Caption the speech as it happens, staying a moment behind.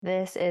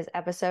This is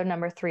episode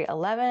number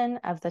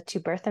 311 of the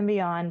To Birth and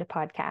Beyond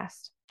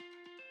podcast.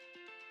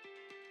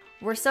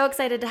 We're so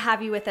excited to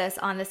have you with us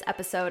on this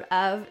episode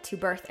of To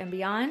Birth and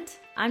Beyond.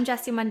 I'm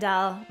Jessie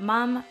Mundell,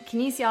 mom,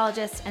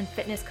 kinesiologist, and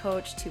fitness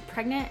coach to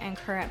pregnant and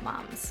current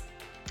moms.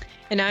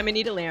 And I'm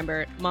Anita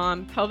Lambert,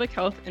 mom, pelvic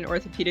health, and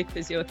orthopedic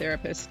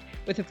physiotherapist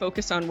with a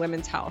focus on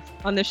women's health.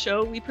 On the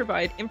show, we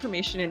provide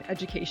information and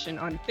education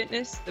on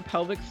fitness, the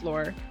pelvic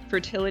floor,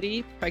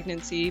 fertility,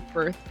 pregnancy,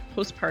 birth,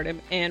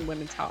 postpartum, and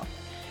women's health.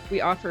 We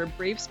offer a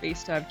brave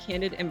space to have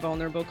candid and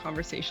vulnerable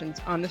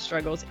conversations on the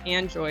struggles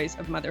and joys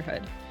of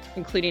motherhood,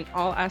 including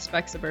all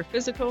aspects of our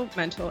physical,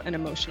 mental, and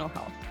emotional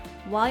health.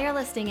 While you're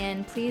listening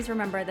in, please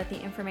remember that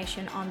the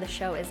information on the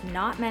show is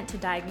not meant to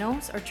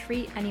diagnose or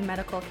treat any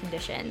medical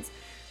conditions.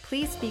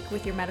 Please speak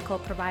with your medical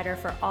provider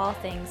for all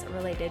things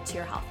related to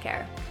your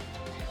healthcare.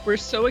 We're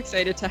so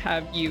excited to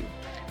have you.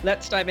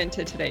 Let's dive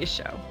into today's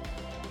show.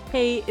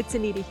 Hey, it's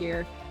Anita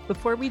here.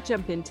 Before we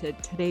jump into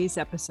today's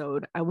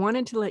episode, I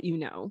wanted to let you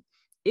know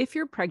if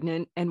you're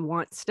pregnant and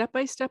want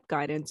step-by-step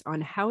guidance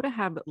on how to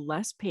have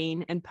less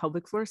pain and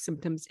pelvic floor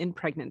symptoms in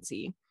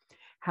pregnancy,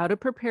 how to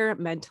prepare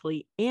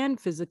mentally and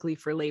physically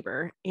for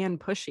labor and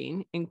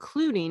pushing,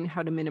 including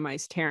how to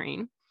minimize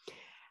tearing,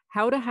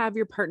 how to have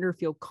your partner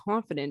feel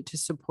confident to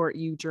support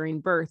you during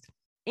birth,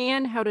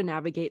 and how to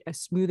navigate a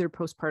smoother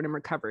postpartum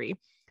recovery,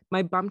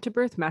 my Bump to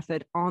Birth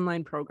Method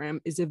online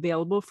program is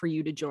available for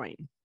you to join.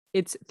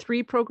 It's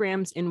 3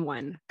 programs in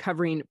one,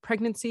 covering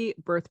pregnancy,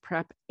 birth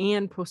prep,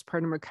 and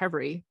postpartum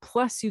recovery.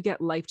 Plus, you get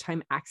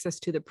lifetime access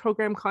to the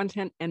program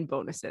content and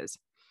bonuses.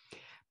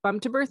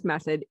 Bump to Birth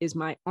Method is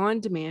my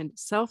on-demand,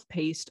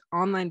 self-paced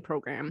online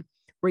program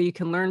where you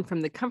can learn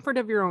from the comfort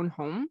of your own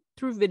home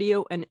through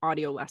video and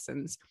audio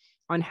lessons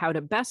on how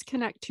to best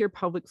connect to your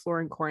pelvic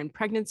floor and core in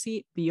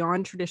pregnancy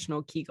beyond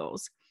traditional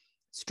Kegels,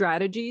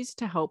 strategies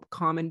to help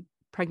common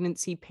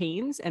pregnancy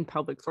pains and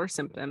pelvic floor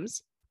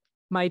symptoms,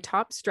 my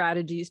top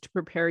strategies to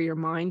prepare your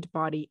mind,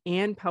 body,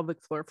 and pelvic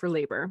floor for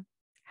labor,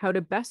 how to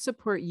best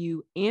support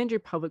you and your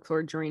pelvic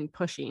floor during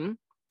pushing,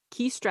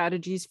 key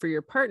strategies for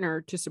your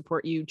partner to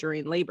support you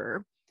during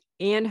labor,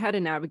 and how to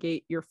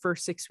navigate your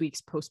first 6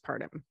 weeks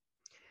postpartum.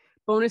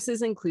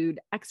 Bonuses include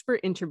expert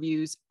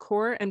interviews,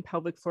 core and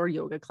pelvic floor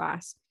yoga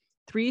class,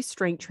 3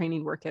 strength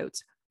training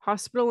workouts,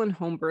 hospital and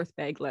home birth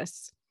bag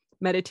lists,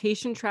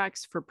 meditation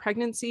tracks for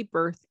pregnancy,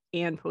 birth,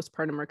 and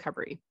postpartum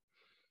recovery.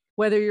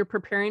 Whether you're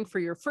preparing for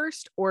your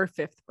first or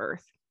 5th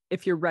birth,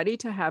 if you're ready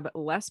to have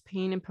less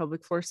pain and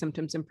pelvic floor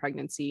symptoms in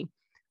pregnancy,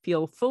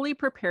 feel fully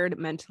prepared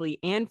mentally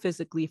and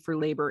physically for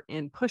labor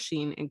and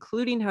pushing,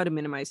 including how to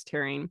minimize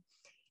tearing,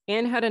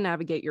 and how to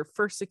navigate your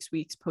first 6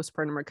 weeks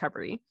postpartum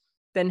recovery,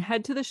 then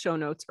head to the show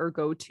notes or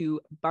go to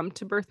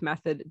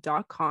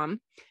bumptobirthmethod.com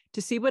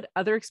to see what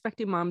other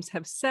expecting moms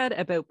have said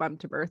about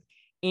Bump to Birth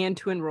and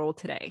to enroll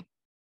today.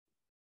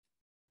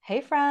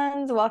 Hey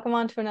friends, welcome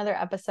on to another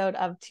episode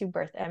of To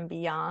Birth and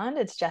Beyond.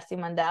 It's Jessie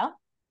Mundell.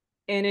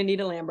 And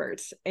Anita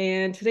Lambert.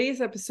 And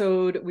today's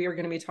episode, we are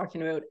going to be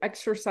talking about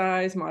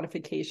exercise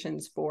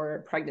modifications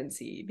for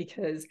pregnancy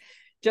because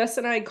Jess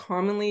and I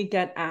commonly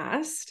get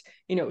asked,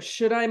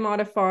 should I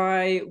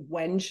modify?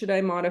 When should I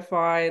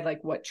modify?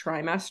 Like what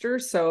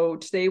trimester? So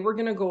today we're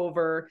going to go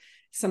over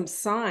some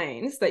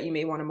signs that you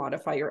may want to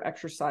modify your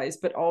exercise,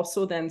 but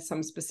also then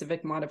some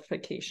specific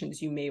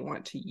modifications you may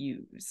want to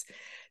use.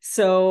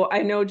 So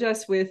I know,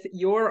 Jess, with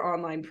your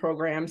online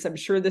programs, I'm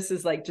sure this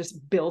is like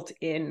just built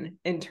in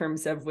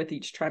terms of with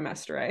each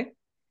trimester, eh?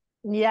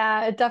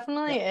 Yeah, it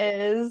definitely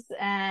is.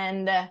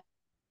 And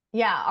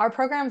yeah, our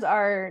programs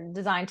are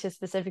designed to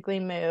specifically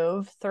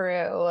move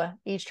through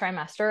each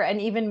trimester. And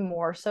even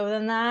more so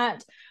than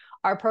that,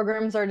 our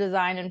programs are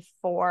designed in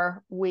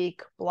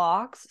 4-week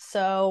blocks.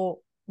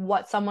 So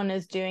what someone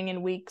is doing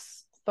in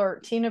weeks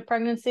 13 of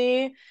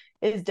pregnancy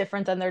is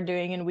different than they're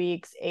doing in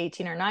weeks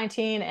 18 or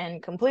 19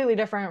 and completely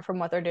different from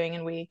what they're doing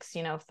in weeks,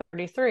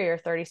 33 or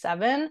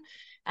 37.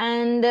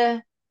 And,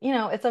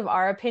 it's of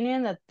our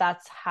opinion that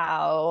that's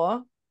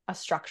how a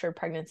structured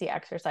pregnancy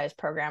exercise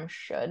program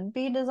should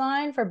be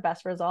designed for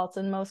best results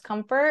and most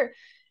comfort.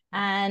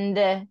 And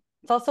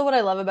it's also what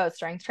I love about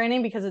strength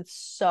training because it's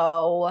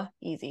so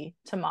easy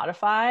to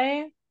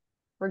modify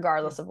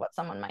regardless of what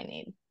someone might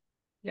need.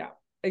 Yeah,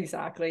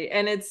 exactly.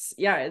 And it's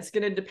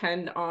going to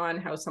depend on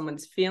how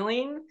someone's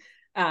feeling.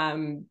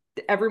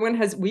 Everyone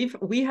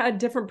we had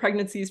different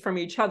pregnancies from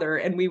each other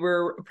and we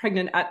were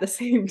pregnant at the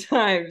same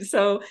time.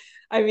 So,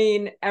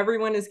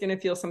 everyone is going to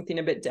feel something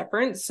a bit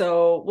different.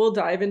 So we'll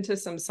dive into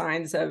some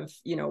signs of,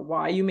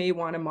 why you may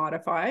want to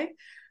modify,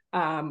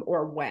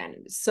 or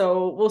when.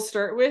 So we'll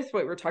start with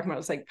what we're talking about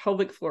is like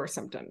pelvic floor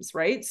symptoms,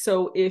 right?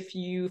 So if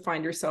you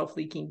find yourself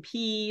leaking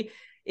pee,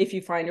 if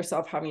you find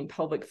yourself having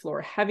pelvic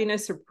floor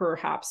heaviness, or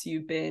perhaps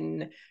you've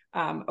been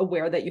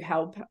aware that you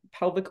have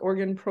pelvic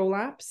organ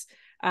prolapse,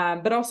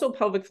 but also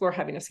pelvic floor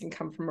heaviness can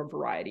come from a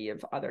variety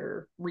of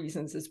other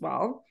reasons as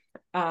well.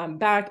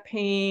 Back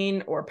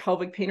pain or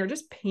pelvic pain or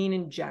just pain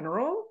in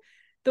general,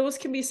 those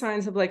can be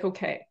signs of like,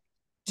 okay,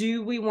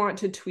 do we want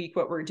to tweak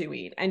what we're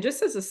doing? And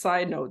just as a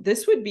side note,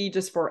 this would be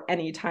just for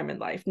any time in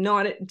life,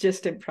 not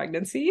just in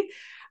pregnancy.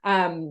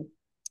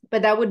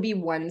 But that would be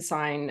one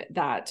sign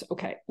that,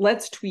 okay,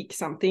 let's tweak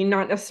something,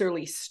 not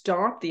necessarily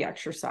stop the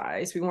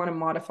exercise. We want to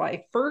modify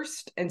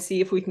first and see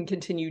if we can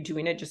continue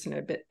doing it just in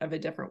a bit of a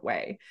different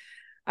way.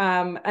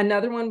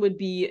 Another one would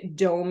be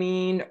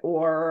doming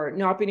or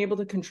not being able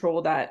to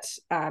control that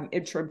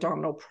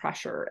intra-abdominal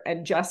pressure.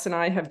 And Jess and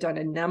I have done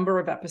a number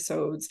of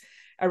episodes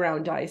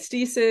around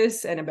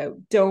diastasis and about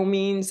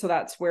doming. So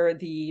that's where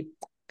the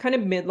kind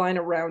of midline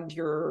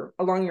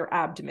along your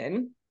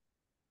abdomen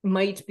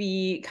might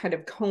be kind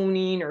of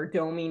coning or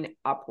doming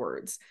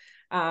upwards.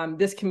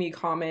 This can be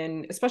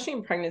common, especially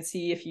in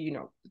pregnancy, if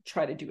you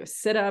try to do a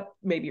sit-up,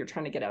 maybe you're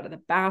trying to get out of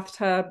the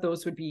bathtub,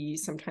 those would be,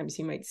 sometimes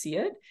you might see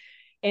it.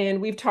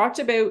 And we've talked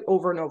about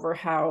over and over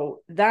how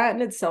that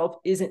in itself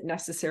isn't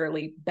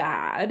necessarily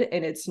bad,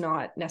 and it's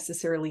not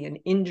necessarily an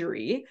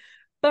injury,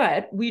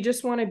 but we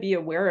just want to be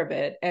aware of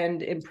it.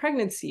 And in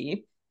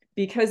pregnancy,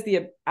 because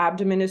the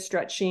abdomen is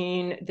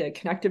stretching, the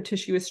connective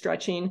tissue is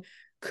stretching,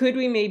 could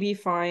we maybe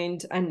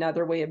find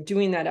another way of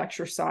doing that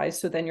exercise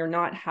so then you're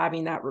not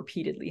having that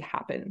repeatedly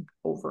happen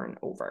over and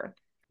over?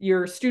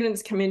 Your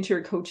students come into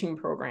your coaching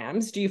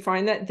programs. Do you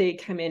find that they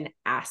come in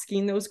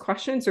asking those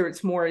questions, or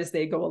it's more as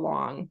they go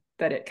along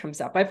that it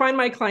comes up? I find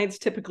my clients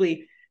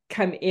typically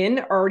come in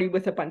already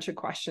with a bunch of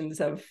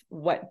questions of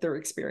what they're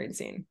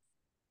experiencing.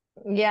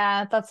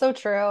 Yeah, that's so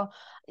true.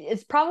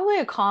 It's probably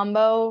a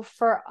combo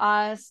for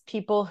us,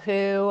 people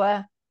who,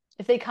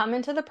 if they come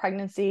into the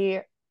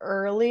pregnancy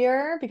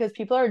earlier, because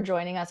people are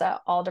joining us at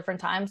all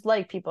different times,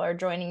 like people are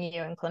joining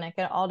you in clinic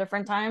at all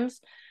different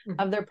times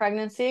of their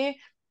pregnancy.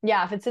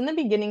 Yeah, if it's in the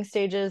beginning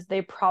stages,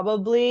 they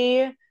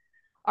probably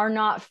are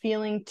not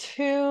feeling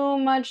too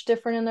much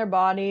different in their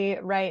body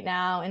right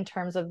now in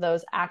terms of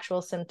those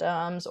actual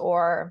symptoms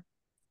or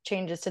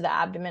changes to the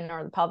abdomen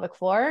or the pelvic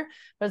floor.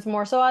 But it's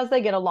more so as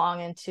they get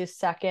along into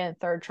second,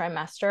 third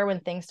trimester, when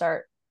things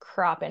start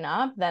cropping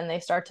up, then they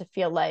start to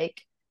feel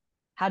like,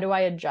 how do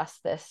I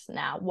adjust this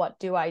now? What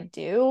do I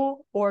do?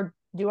 Or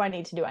do I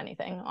need to do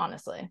anything,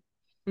 honestly?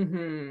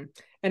 And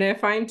I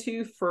find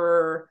too,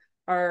 for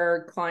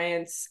our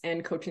clients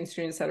and coaching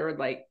students that are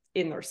like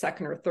in their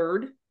second or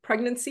third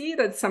pregnancy,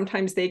 that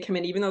sometimes they come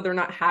in, even though they're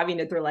not having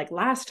it, they're like,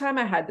 last time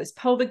I had this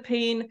pelvic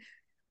pain,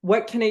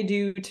 what can I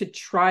do to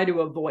try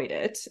to avoid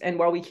it? And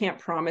while we can't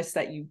promise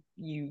that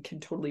you can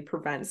totally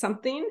prevent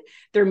something,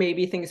 there may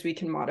be things we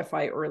can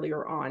modify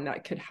earlier on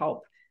that could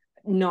help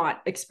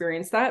not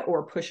experience that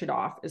or push it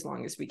off as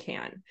long as we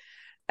can.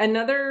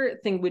 Another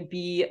thing would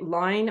be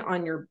lying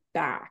on your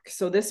back.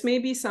 So this may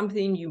be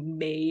something you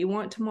may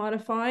want to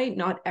modify.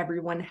 Not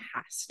everyone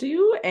has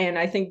to. And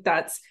I think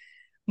that's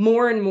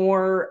more and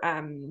more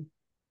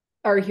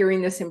are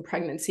hearing this in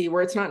pregnancy,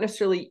 where it's not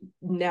necessarily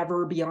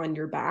never be on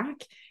your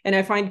back. And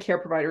I find care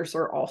providers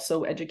are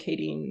also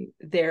educating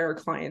their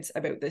clients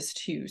about this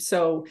too.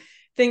 So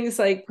things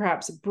like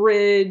perhaps a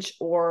bridge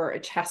or a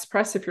chest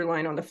press if you're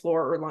lying on the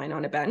floor or lying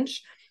on a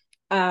bench.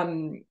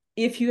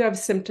 If you have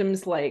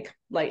symptoms like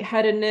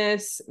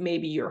lightheadedness,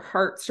 maybe your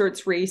heart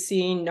starts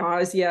racing,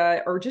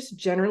 nausea, or just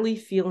generally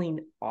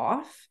feeling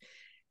off,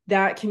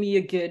 that can be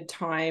a good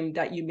time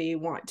that you may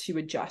want to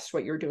adjust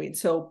what you're doing.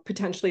 So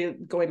potentially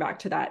going back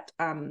to that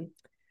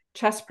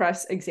chest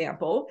press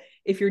example,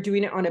 if you're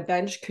doing it on a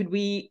bench, could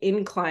we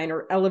incline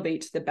or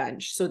elevate the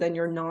bench so then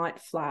you're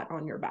not flat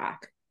on your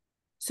back?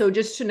 So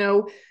just to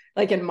know,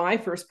 like in my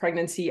first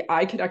pregnancy,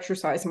 I could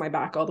exercise my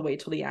back all the way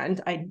till the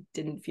end. I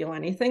didn't feel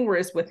anything.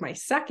 Whereas with my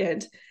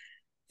second, I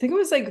think it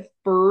was like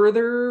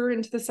further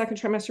into the second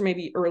trimester,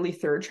 maybe early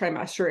third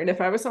trimester. And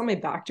if I was on my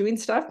back doing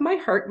stuff, my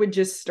heart would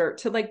just start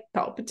to like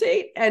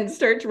palpitate and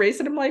start to race.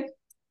 And I'm like,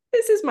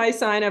 this is my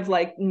sign of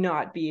like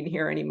not being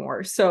here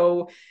anymore.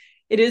 So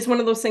it is one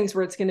of those things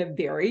where it's going to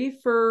vary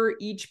for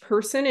each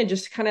person, and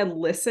just kind of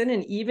listen.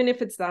 And even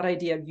if it's that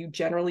idea of you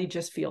generally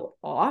just feel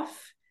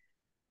off,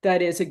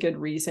 that is a good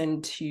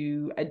reason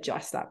to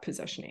adjust that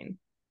positioning.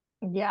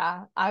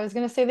 Yeah, I was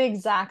going to say the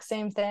exact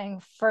same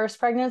thing. First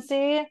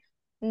pregnancy,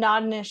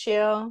 not an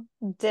issue.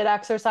 Did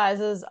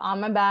exercises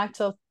on my back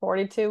till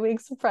 42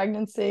 weeks of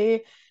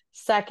pregnancy.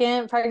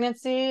 Second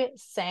pregnancy,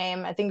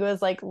 same. I think it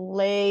was like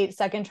late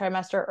second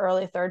trimester,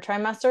 early third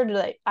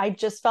trimester. I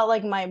just felt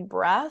like my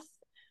breath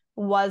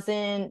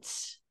wasn't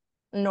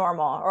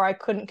normal, or I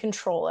couldn't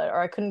control it,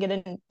 or I couldn't get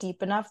a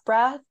deep enough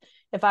breath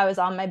if I was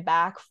on my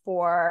back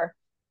for,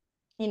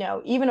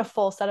 even a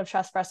full set of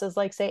chest presses,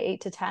 like say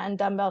 8 to 10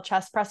 dumbbell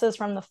chest presses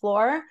from the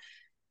floor.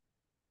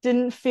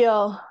 Didn't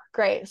feel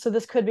great. So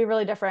this could be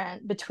really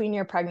different between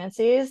your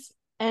pregnancies.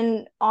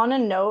 And on a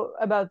note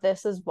about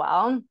this as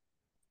well,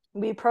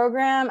 we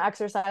program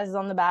exercises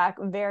on the back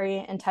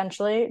very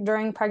intentionally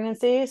during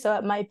pregnancy. So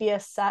it might be a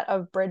set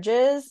of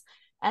bridges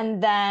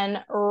and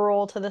then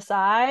roll to the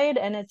side,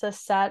 and it's a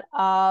set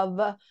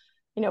of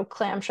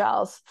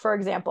clamshells, for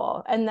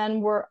example, and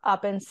then we're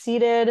up and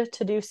seated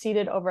to do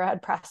seated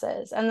overhead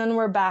presses, and then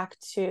we're back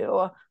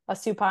to a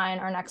supine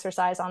or an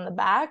exercise on the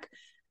back.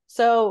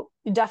 So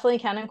you definitely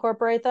can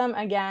incorporate them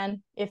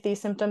again if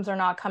these symptoms are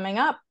not coming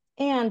up.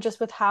 And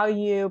just with how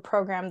you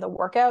program the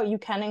workout, you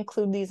can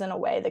include these in a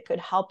way that could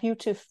help you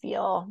to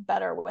feel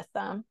better with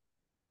them.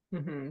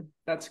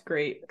 That's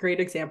great.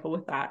 Great example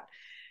with that.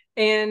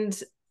 And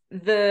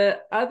the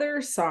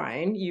other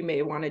sign you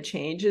may want to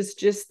change is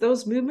just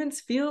those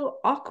movements feel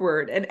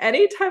awkward. And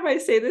anytime I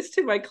say this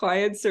to my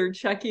clients or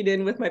checking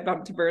in with my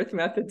Bump to Birth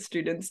method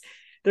students,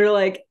 they're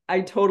like,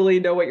 I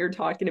totally know what you're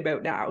talking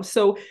about now.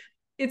 So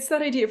it's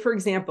that idea, for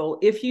example,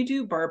 if you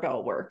do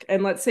barbell work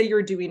and let's say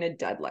you're doing a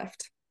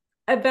deadlift,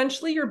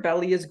 eventually your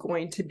belly is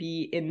going to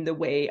be in the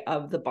way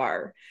of the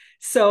bar.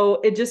 So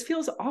it just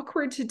feels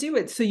awkward to do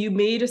it. So you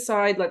may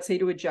decide, let's say,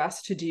 to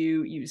adjust to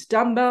use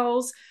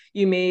dumbbells.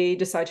 You may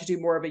decide to do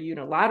more of a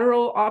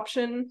unilateral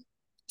option.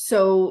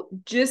 So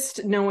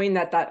just knowing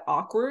that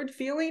awkward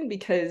feeling,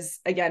 because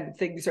again,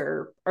 things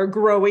are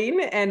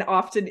growing, and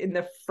often in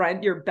the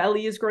front, your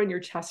belly is growing,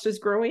 your chest is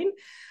growing.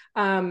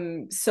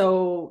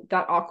 So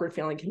that awkward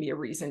feeling can be a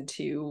reason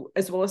to,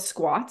 as well as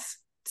squats.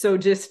 So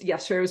just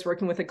yesterday, I was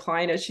working with a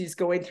client as she's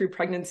going through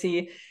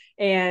pregnancy,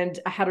 and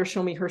I had her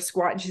show me her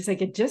squat, and she's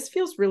like, it just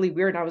feels really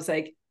weird. And I was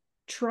like,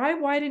 try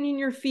widening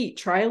your feet,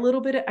 try a little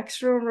bit of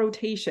extra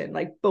rotation.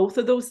 Like both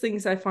of those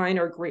things I find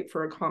are great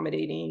for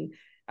accommodating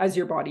as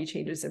your body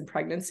changes in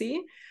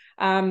pregnancy.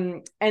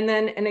 And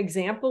then an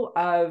example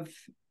of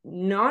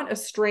not a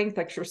strength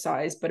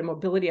exercise, but a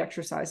mobility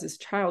exercise is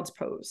child's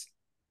pose.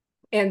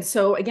 And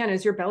so again,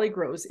 as your belly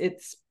grows,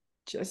 it's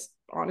just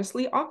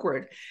honestly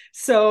awkward.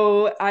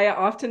 So I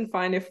often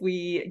find if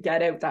we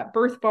get out that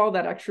birth ball,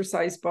 that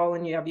exercise ball,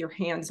 and you have your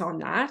hands on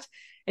that,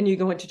 and you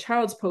go into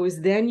child's pose,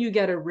 then you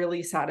get a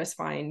really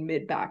satisfying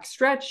mid-back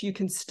stretch. You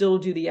can still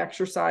do the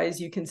exercise.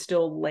 You can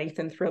still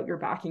lengthen throughout your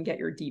back and get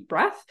your deep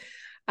breath,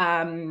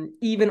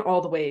 even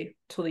all the way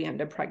till the end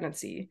of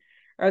pregnancy.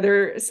 Are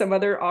there some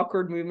other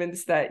awkward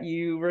movements that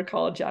you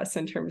recall, Jess,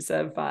 in terms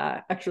of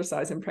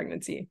exercise in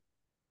pregnancy?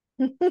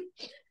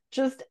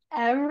 Just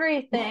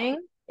everything.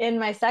 In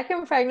my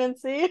second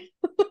pregnancy,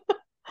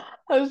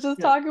 I was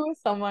just talking with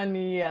someone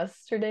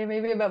yesterday,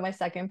 maybe about my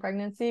second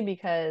pregnancy,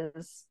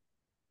 because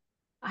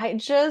I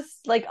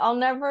just like, I'll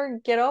never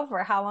get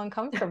over how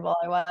uncomfortable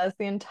I was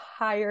the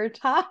entire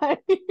time.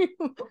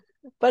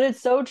 But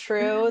it's so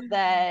true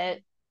that,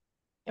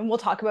 and we'll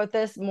talk about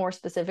this more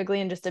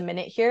specifically in just a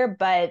minute here,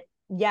 but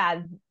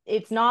yeah,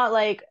 it's not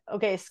like,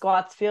 okay,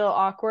 squats feel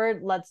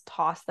awkward, let's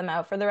toss them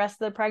out for the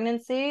rest of the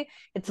pregnancy.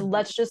 It's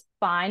let's just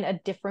find a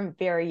different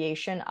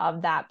variation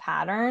of that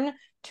pattern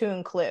to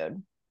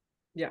include.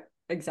 Yeah,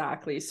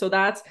 exactly. So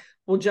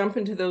we'll jump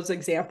into those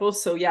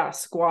examples. So yeah,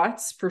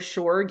 squats for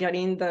sure,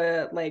 getting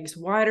the legs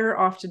wider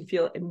often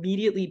feel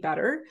immediately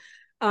better.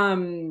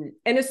 And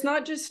it's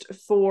not just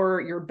for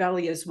your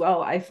belly as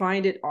well. I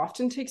find it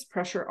often takes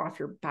pressure off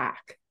your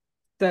back,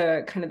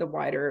 the kind of the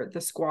wider the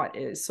squat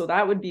is. So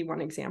that would be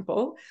one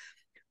example.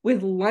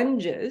 With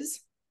lunges,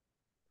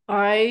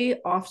 I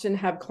often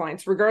have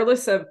clients,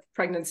 regardless of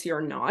pregnancy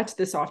or not,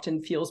 this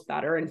often feels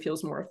better and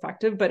feels more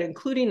effective, but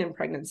including in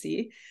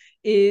pregnancy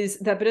is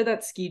that bit of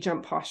that ski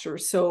jump posture.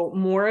 So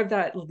more of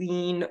that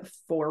lean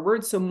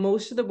forward. So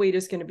most of the weight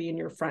is going to be in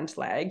your front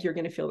leg. You're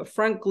going to feel the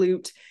front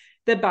glute.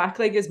 The back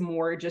leg is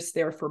more just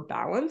there for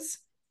balance.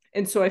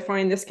 And so I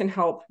find this can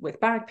help with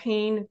back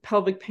pain,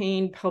 pelvic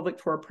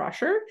floor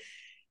pressure.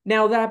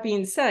 Now, that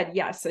being said,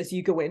 yes, as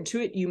you go into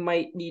it, you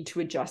might need to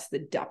adjust the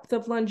depth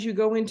of lunge you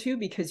go into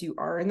because you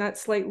are in that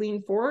slight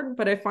lean forward,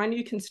 but I find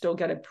you can still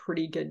get a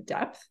pretty good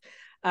depth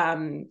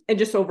and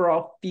just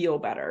overall feel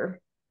better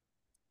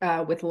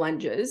with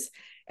lunges.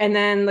 And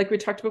then like we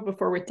talked about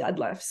before with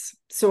deadlifts.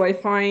 So I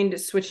find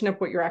switching up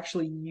what you're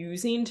actually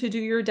using to do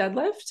your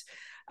deadlift.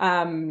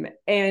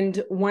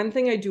 And one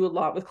thing I do a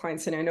lot with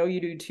clients, and I know you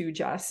do too,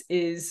 Jess,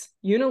 is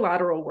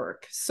unilateral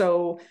work.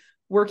 So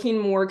working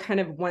more kind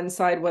of one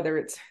side, whether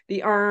it's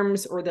the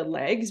arms or the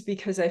legs,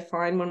 because I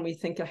find when we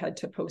think ahead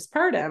to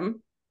postpartum,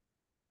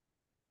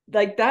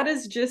 like that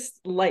is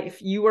just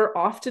life. You are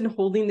often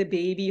holding the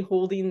baby,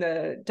 holding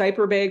the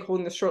diaper bag,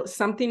 holding the stroller,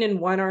 something in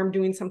one arm,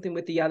 doing something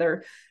with the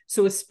other.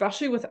 So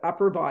especially with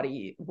upper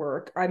body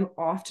work, I'm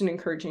often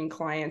encouraging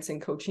clients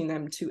and coaching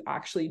them to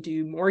actually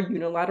do more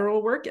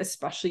unilateral work,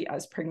 especially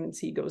as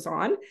pregnancy goes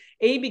on.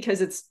 A,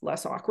 because it's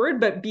less awkward,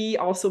 but B,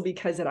 also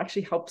because it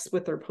actually helps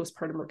with their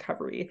postpartum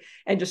recovery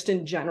and just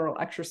in general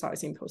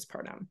exercising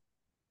postpartum.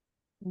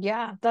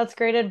 Yeah, that's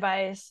great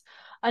advice.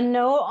 A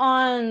note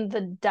on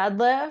the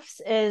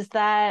deadlifts is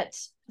that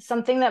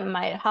something that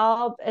might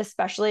help,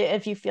 especially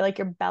if you feel like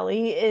your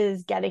belly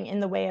is getting in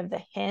the way of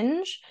the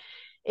hinge,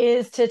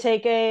 is to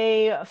take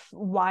a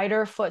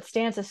wider foot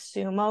stance, a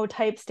sumo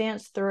type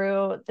stance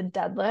through the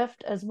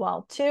deadlift as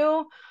well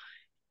too.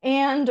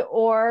 And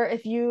or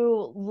if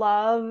you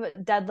love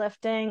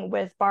deadlifting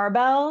with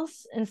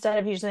barbells, instead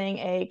of using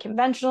a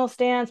conventional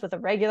stance with a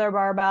regular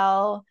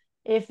barbell,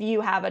 if you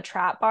have a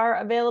trap bar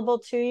available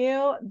to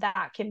you,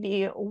 that can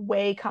be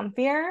way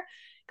comfier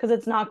because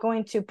it's not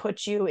going to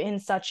put you in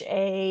such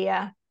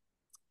a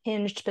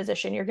hinged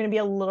position. You're going to be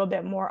a little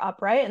bit more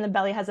upright and the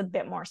belly has a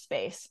bit more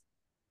space.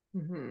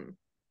 Mm-hmm.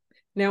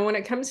 Now, when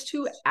it comes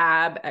to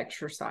ab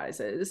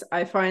exercises,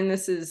 I find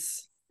this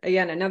is,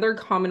 again, another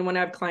common one.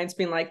 I have clients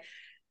being like,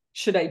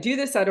 should I do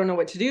this? I don't know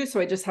what to do. So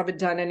I just haven't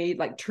done any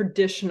like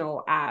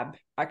traditional ab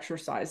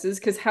exercises,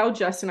 because how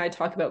Jess and I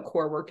talk about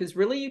core work is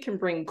really you can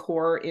bring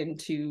core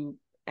into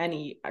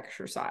any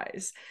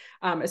exercise,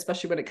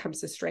 especially when it comes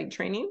to strength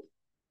training.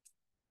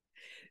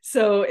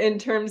 So in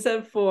terms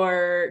of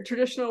for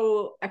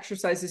traditional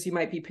exercises, you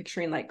might be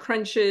picturing like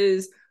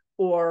crunches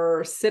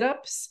or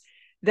sit-ups,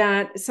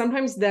 that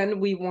sometimes then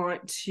we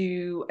want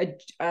to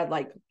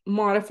like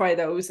modify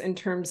those in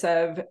terms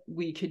of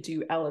we could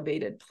do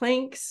elevated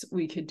planks,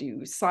 we could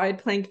do side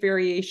plank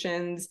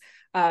variations,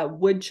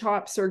 wood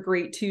chops are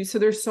great too. So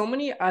there's so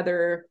many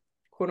other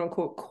quote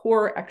unquote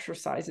core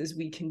exercises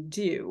we can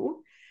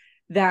do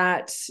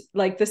that,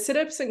 like the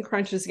sit-ups and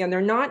crunches, again,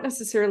 they're not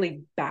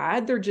necessarily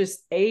bad, they're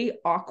just A,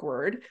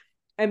 awkward,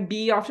 and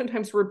B,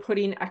 oftentimes we're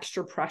putting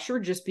extra pressure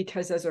just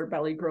because as our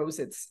belly grows,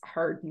 it's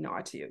hard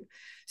not to.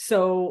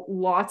 So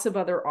lots of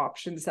other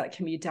options that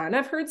can be done.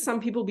 I've heard some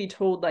people be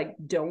told like,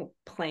 don't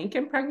plank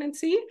in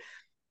pregnancy,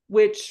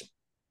 which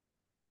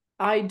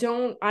I'm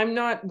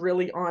not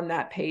really on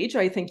that page.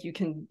 I think you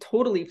can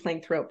totally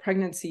plank throughout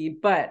pregnancy,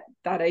 but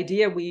that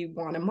idea, we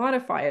want to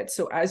modify it.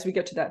 So as we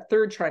get to that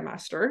third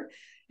trimester,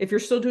 if you're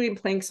still doing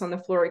planks on the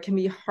floor, it can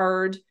be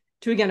hard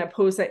to, again,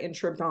 oppose that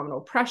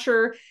intra-abdominal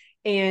pressure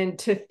and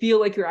to feel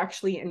like you're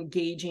actually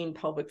engaging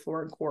pelvic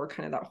floor and core,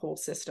 kind of that whole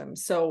system.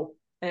 So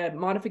a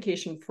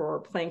modification for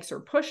planks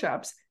or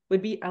push-ups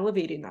would be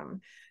elevating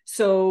them.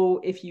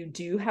 So if you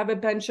do have a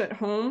bench at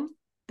home,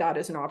 that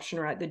is an option,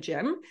 or at the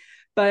gym.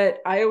 But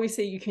I always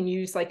say you can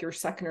use like your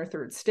second or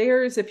third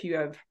stairs. If you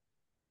have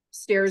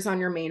stairs on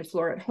your main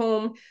floor at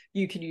home,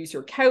 you could use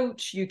your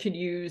couch. You could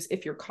use,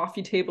 if your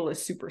coffee table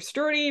is super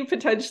sturdy,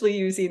 potentially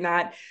using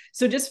that.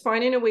 So just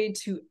finding a way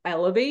to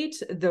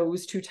elevate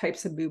those two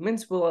types of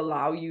movements will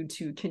allow you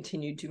to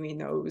continue doing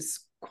those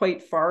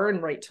quite far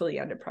and right till the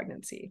end of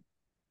pregnancy.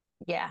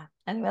 Yeah,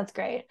 I think that's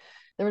great.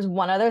 There was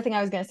one other thing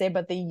I was going to say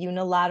about the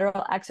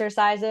unilateral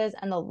exercises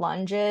and the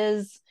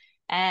lunges,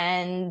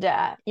 and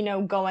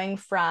going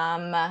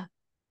from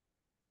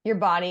your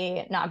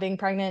body not being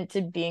pregnant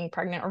to being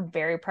pregnant or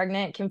very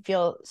pregnant can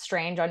feel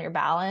strange on your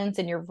balance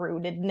and your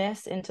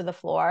rootedness into the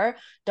floor.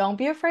 Don't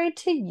be afraid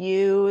to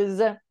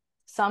use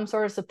some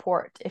sort of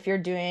support if you're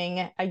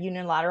doing a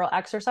unilateral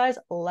exercise,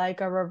 like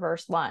a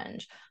reverse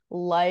lunge,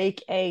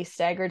 like a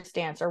staggered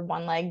stance or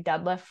one leg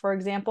deadlift, for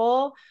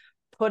example.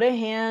 Put a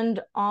hand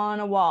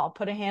on a wall,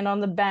 put a hand on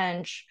the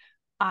bench.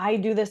 I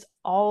do this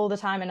all the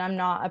time, and I'm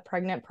not a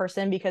pregnant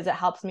person because it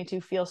helps me to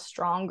feel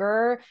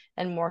stronger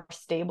and more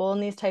stable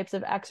in these types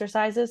of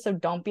exercises. So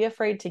don't be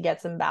afraid to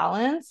get some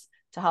balance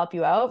to help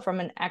you out from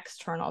an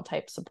external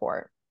type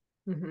support.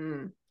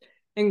 Mm-hmm.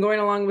 And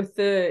going along with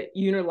the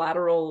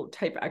unilateral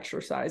type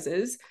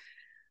exercises,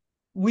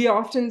 we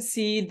often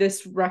see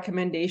this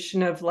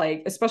recommendation of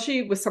like,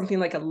 especially with something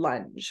like a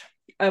lunge,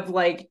 of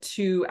like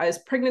to, as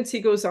pregnancy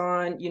goes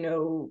on,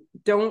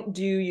 don't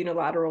do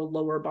unilateral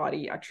lower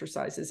body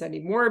exercises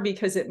anymore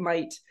because it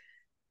might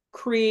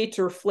create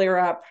or flare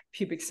up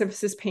pubic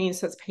symphysis pain.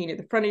 So that's pain at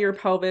the front of your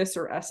pelvis,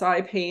 or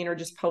SI pain, or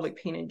just pelvic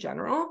pain in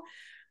general.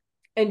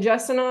 And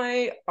Jess and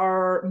I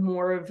are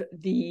more of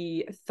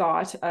the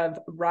thought of,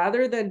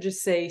 rather than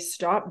just say,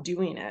 stop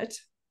doing it,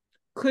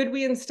 could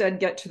we instead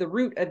get to the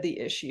root of the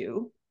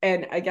issue?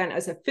 And again,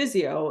 as a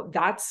physio,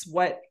 that's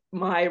what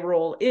my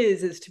role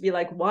is to be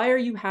like, why are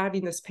you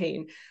having this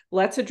pain?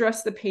 Let's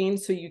address the pain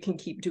so you can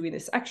keep doing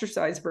this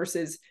exercise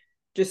versus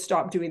just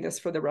stop doing this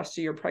for the rest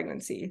of your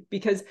pregnancy.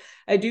 Because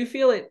I do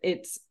feel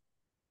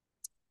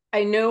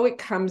I know it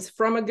comes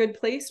from a good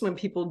place when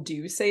people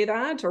do say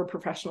that, or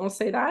professionals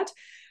say that,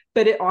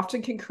 but it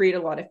often can create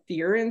a lot of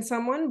fear in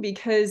someone,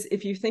 because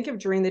if you think of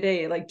during the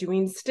day, like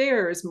doing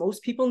stairs,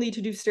 most people need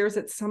to do stairs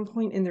at some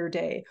point in their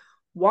day.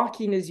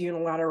 Walking is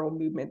unilateral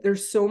movement.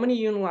 There's so many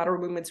unilateral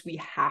movements we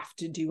have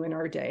to do in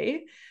our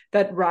day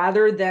that,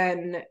 rather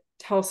than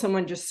tell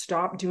someone just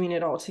stop doing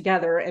it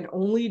altogether and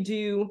only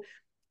do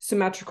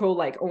symmetrical,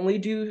 like only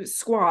do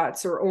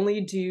squats or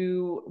only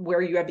do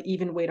where you have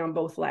even weight on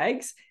both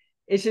legs,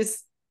 it's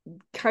just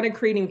kind of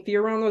creating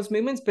fear around those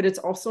movements, but it's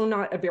also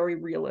not a very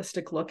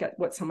realistic look at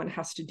what someone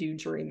has to do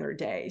during their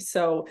day.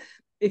 So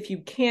if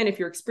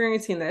you're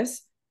experiencing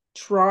this,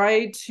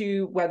 try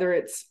to, whether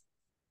it's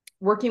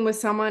working with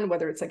someone,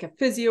 whether it's like a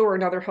physio or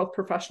another health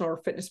professional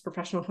or fitness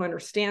professional who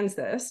understands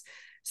this,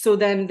 so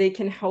then they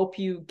can help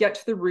you get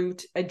to the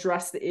root,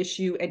 address the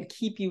issue, and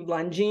keep you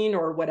lunging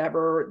or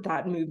whatever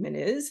that movement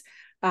is,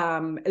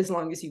 as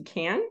long as you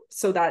can,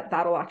 so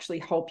that'll actually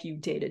help you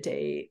day to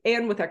day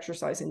and with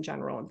exercise in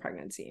general in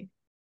pregnancy.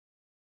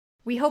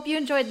 We hope you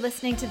enjoyed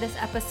listening to this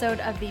episode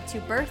of the To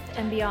Birth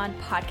and Beyond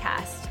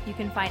podcast. You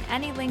can find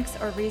any links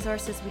or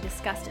resources we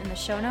discussed in the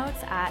show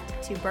notes at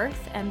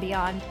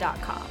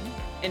tobirthandbeyond.com.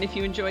 And if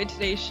you enjoyed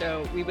today's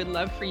show, we would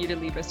love for you to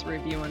leave us a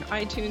review on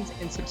iTunes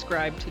and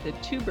subscribe to the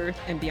To Birth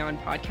and Beyond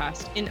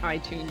podcast in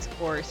iTunes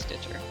or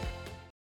Stitcher.